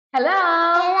Hello.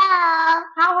 Hello.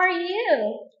 How are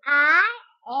you? I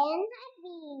am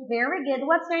happy. Very good.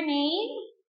 What's your name?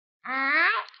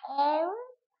 I am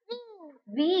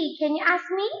V. Can you ask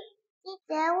me?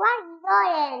 Teacher, what is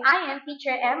going? I am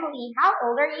teacher Emily. How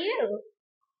old are you?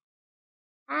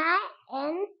 I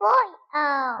am 4 years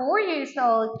old. 4 years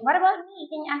old. What about me?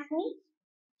 Can you ask me?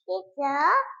 Teacher,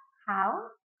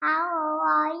 How? how old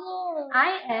are you?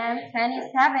 I am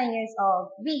 27 years old.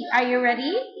 V. Are you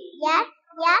ready? Yes,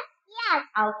 yes, yes.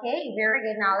 Okay. Very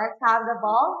good. Now let's have the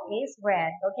ball is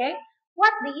red. Okay.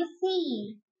 What do you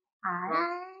see?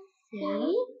 I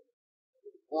see.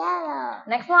 Yellow.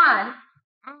 Next one.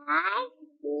 I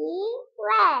see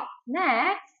red.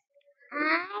 Next.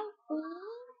 I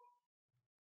see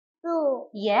blue.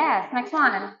 Yes. Next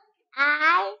one.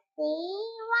 I see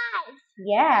white.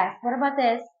 Yes. What about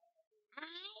this? I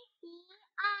see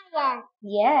orange.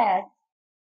 Yes.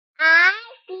 I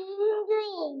see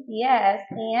green. Yes.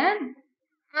 And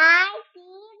I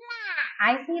see black.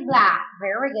 I see black.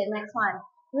 Very good. Next one.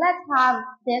 Let's have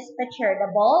this picture.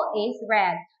 The ball is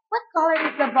red. What color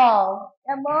is the ball?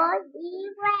 The ball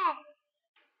is red.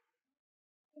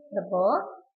 The ball?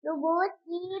 The ball is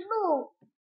blue.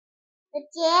 The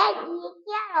chair is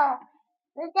yellow.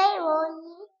 The table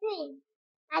is green.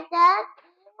 The shirt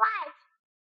is white.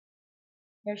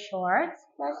 Your shorts?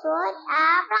 The shorts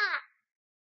are black.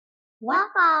 What?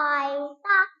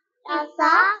 The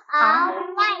socks are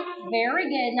white. Very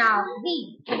good. Now,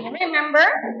 V. Can you remember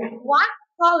what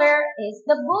color is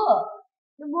the book?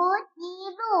 The book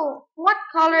is blue. What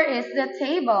color is the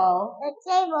table?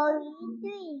 The table is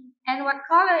green. And what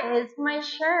color is my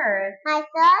shirt? My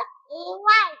shirt is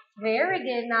white. Very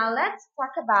good. Now let's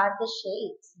talk about the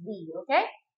shapes. V, okay?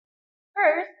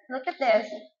 First, look at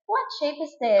this. What shape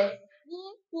is this?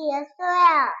 This is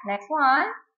square. Next one.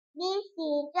 This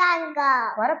is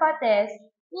triangle. What about this?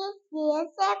 This is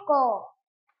circle.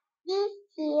 This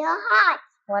is heart.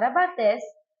 What about this?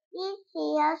 This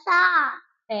is star.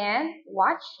 And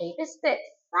what shape is this?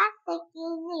 What shape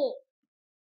is it?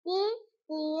 This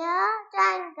is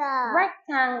triangle.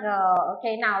 Rectangle.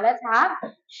 Okay, now let's have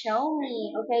show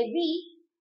me. Okay, V.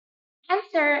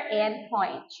 Answer and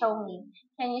point. Show me.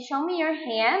 Can you show me your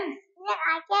hands? Yes,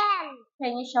 I can.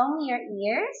 Can you show me your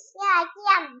ears? Yeah, I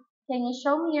can. Can you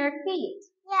show me your feet?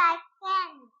 Yeah, I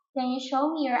can. Can you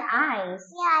show me your eyes?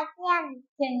 Yeah, I can.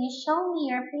 Can you show me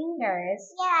your fingers?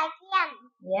 Yeah, I can.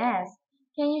 Yes.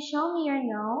 Can you show me your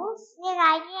nose? Yeah,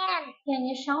 I can. Can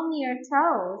you show me your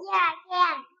toes? Yeah, I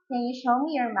can. Can you show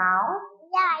me your mouth?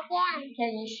 Yeah, I can.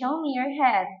 Can you show me your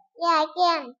head? Yeah, I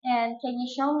can. And can you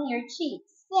show me your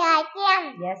cheeks? Yeah, I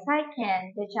can. Yes, I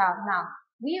can. Good job. Now,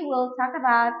 we will talk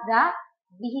about the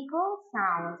vehicle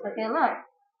sounds. Okay, look.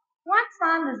 What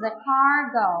sound does the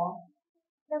car go?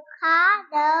 The car,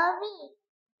 the beep.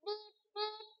 Beep,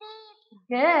 beep, beep.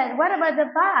 Good. What about the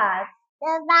bus?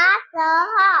 The bus, the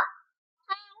hop.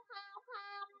 Hop, hop,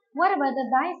 hop. What about the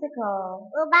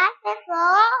bicycle? The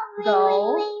bicycle, ring, Go.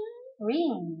 ring, ring.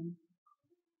 Ring.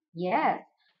 Yes.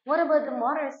 What about the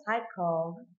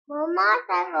motorcycle? The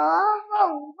motorcycle,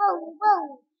 boom, boom,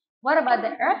 boom. What about the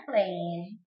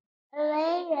airplane? The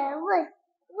radio, whoosh,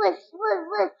 whoosh, whoosh,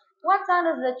 whoosh. What sound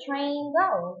does the train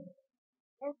go?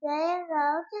 The train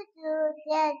goes choo-choo,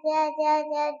 ja, ja, ja,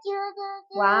 ja,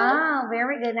 choo-choo-choo. Wow,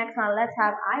 very good. Next one, let's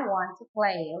have I want to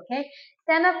play, okay?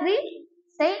 Stand up, please.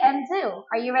 Say and do.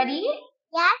 Are you ready?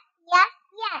 Yes, yes,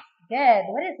 yes.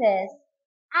 Good. What is this?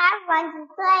 I want to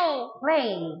play.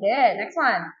 Play. Good. Next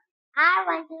one. I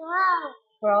want to roll.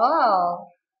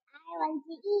 Roll. I want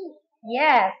to eat.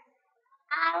 Yes.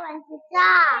 I want to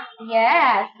talk.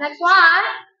 Yes. Next one.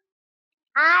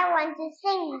 I want to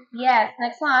sing. Yes.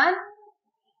 Next one.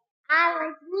 I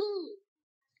want to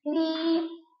sleep. Sleep.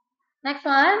 Next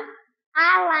one.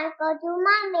 I want to go to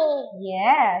mommy.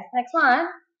 Yes. Next one.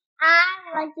 I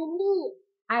want to read.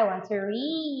 I want to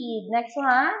read. Next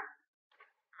one.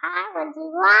 I want to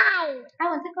ride. I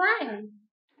want to climb.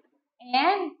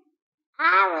 And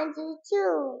I want to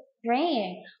chew.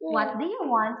 drink. What do you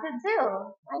want to do?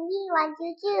 What do you want to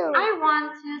do? I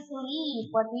want to sleep.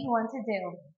 What do you want to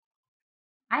do?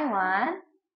 I want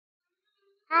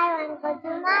to go to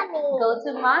mommy. go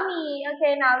to mommy.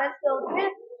 Okay, now let's go to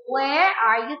where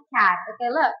are you, cat? Okay,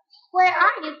 look. Where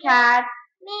are you, cat?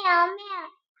 Meow, meow.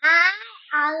 I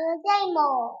on the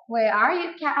table. Where are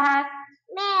you, cat?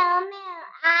 Meow, meow.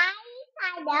 I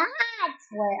inside the hut.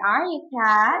 Where are you,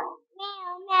 cat?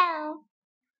 Meow, meow.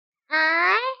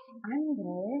 I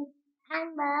Under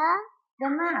under the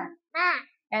mat. mat.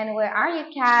 And where are you,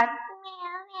 cat?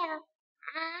 Meow, meow.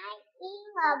 I in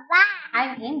the bag.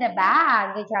 I'm in the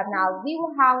bag. Good job. Now we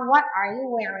will have what are you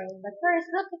wearing? But first,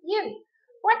 look at you.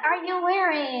 What are you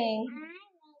wearing?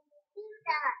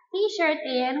 T-shirt.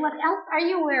 And what else are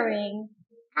you wearing?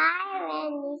 I'm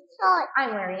wearing shorts.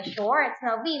 I'm wearing shorts.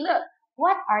 Now V, look.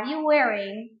 What are you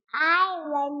wearing? I'm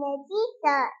wearing a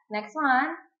t-shirt. Next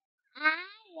one. I'm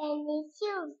wearing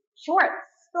shoes. Shorts.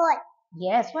 Shorts.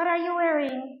 Yes, what are you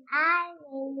wearing? I'm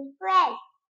wearing dress.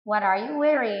 What are you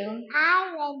wearing?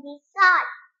 I'm wearing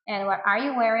shorts. And what are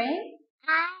you wearing?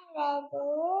 I'm wearing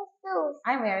shoes.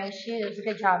 I'm wearing shoes.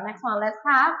 Good job. Next one, let's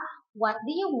have what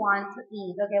do you want to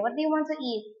eat? Okay, what do you want to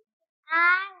eat?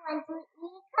 I want to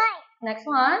eat cake. Next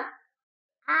one.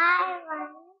 I want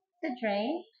To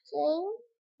drink drink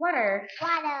water.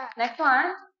 water. Next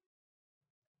one.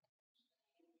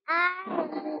 I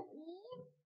want to eat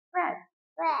Bread.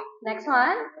 bread. Next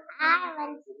one. I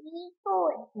want to eat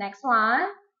food. Next one.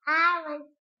 I want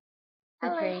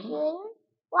To drink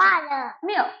water.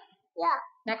 milk. Yeah.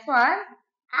 Next one.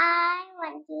 I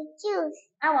want to juice.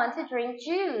 I want to drink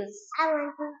juice. I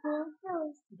want to drink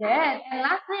juice. Good. And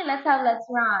lastly, let's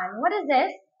run. What is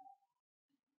this?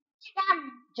 Jump.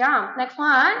 Jump. Next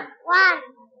one. One.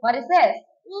 What is this?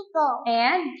 Eagle.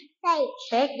 And Shake.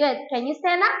 shake. Good. Can you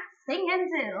stand up? Sing and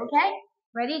do. Okay.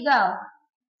 Ready, go.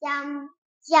 Jump,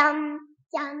 jump,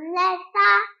 jump, let's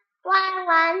start.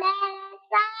 One, let's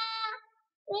start.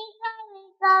 We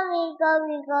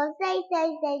go,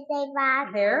 say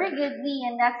back. Very good, V.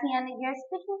 And that's the end of your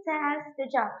speaking test.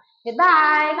 Good job.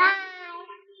 Goodbye. Bye.